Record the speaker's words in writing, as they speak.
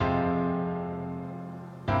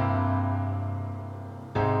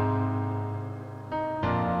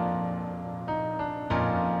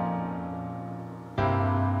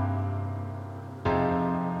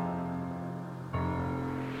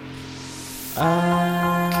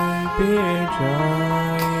I've been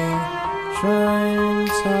trying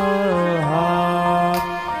so hard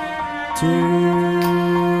to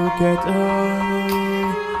get over you,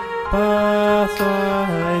 but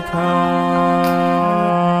I can't.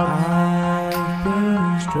 I've been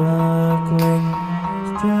struggling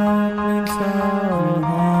so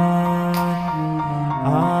hard.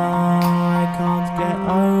 I can't get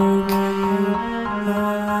over you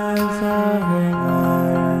as I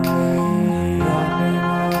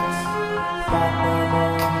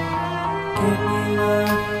give me love,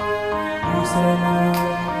 you say no,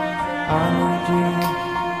 I need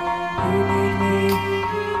you need me,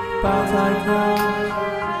 but I can't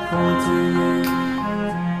hold to you.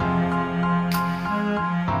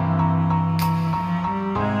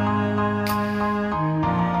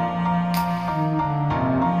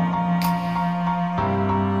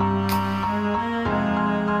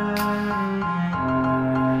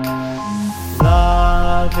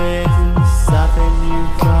 Love is something you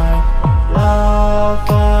find. Love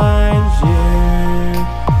finds you.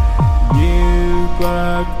 You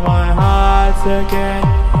broke my heart again.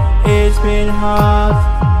 It's been hard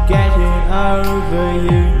getting over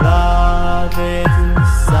you. Love isn't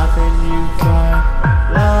something you find.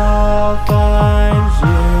 Love finds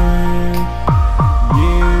you.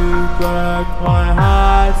 You broke my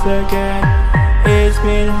heart again. It's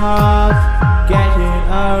been hard getting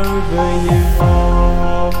over you.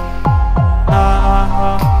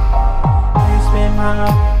 It's been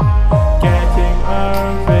hard getting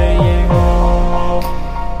over you.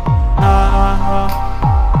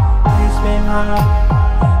 It's been hard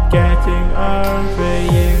getting over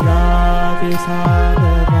you. Love is hard.